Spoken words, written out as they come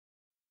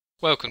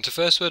Welcome to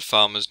FirstWord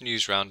Pharma's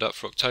News Roundup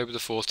for October the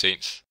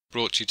 14th,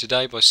 brought to you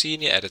today by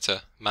Senior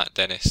Editor Matt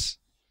Dennis.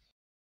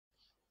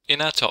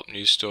 In our top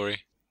news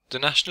story, the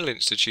National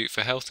Institute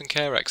for Health and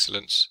Care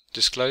Excellence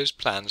disclosed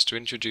plans to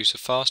introduce a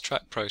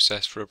fast-track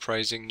process for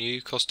appraising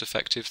new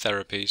cost-effective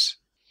therapies.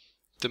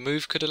 The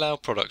move could allow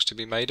products to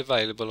be made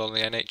available on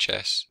the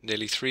NHS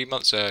nearly 3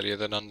 months earlier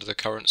than under the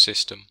current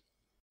system.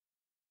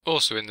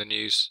 Also in the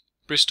news,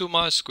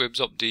 Bristol-Myers Squibb's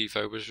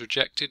Opdivo was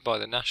rejected by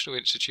the National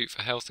Institute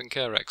for Health and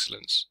Care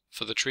Excellence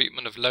for the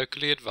treatment of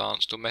locally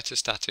advanced or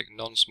metastatic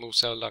non-small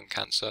cell lung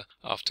cancer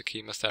after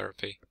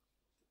chemotherapy.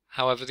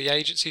 However, the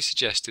agency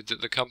suggested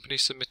that the company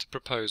submit a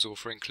proposal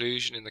for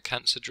inclusion in the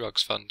Cancer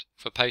Drugs Fund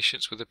for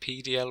patients with a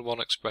PD-L1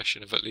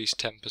 expression of at least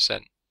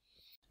 10%.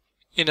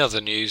 In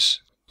other news,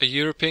 a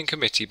European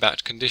committee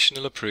backed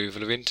conditional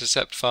approval of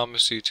Intercept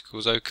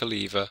Pharmaceuticals'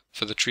 Ocaliva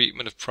for the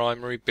treatment of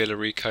primary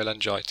biliary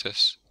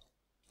cholangitis.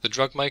 The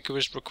drug maker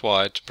is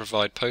required to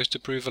provide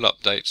post-approval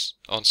updates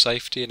on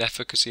safety and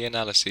efficacy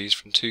analyses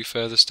from 2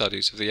 further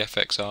studies of the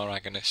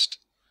FXR agonist.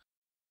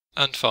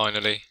 And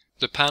finally,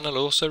 the panel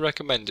also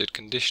recommended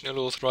conditional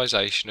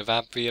authorization of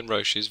AbbVie and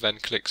Roche's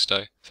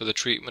Venclyxto for the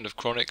treatment of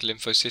chronic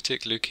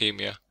lymphocytic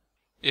leukemia.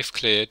 If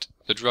cleared,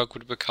 the drug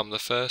would become the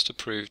first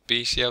approved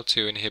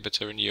BCL2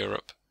 inhibitor in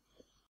Europe.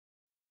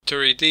 To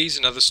read these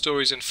and other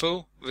stories in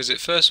full, visit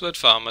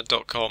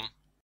firstwordpharma.com.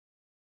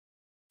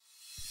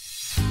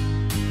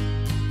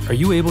 Are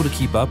you able to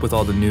keep up with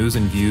all the news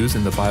and views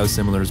in the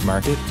biosimilars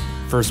market?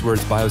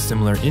 FirstWord's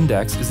Biosimilar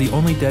Index is the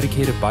only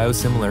dedicated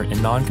biosimilar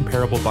and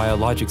non-comparable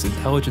biologics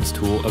intelligence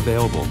tool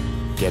available.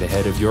 Get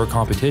ahead of your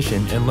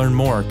competition and learn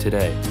more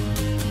today.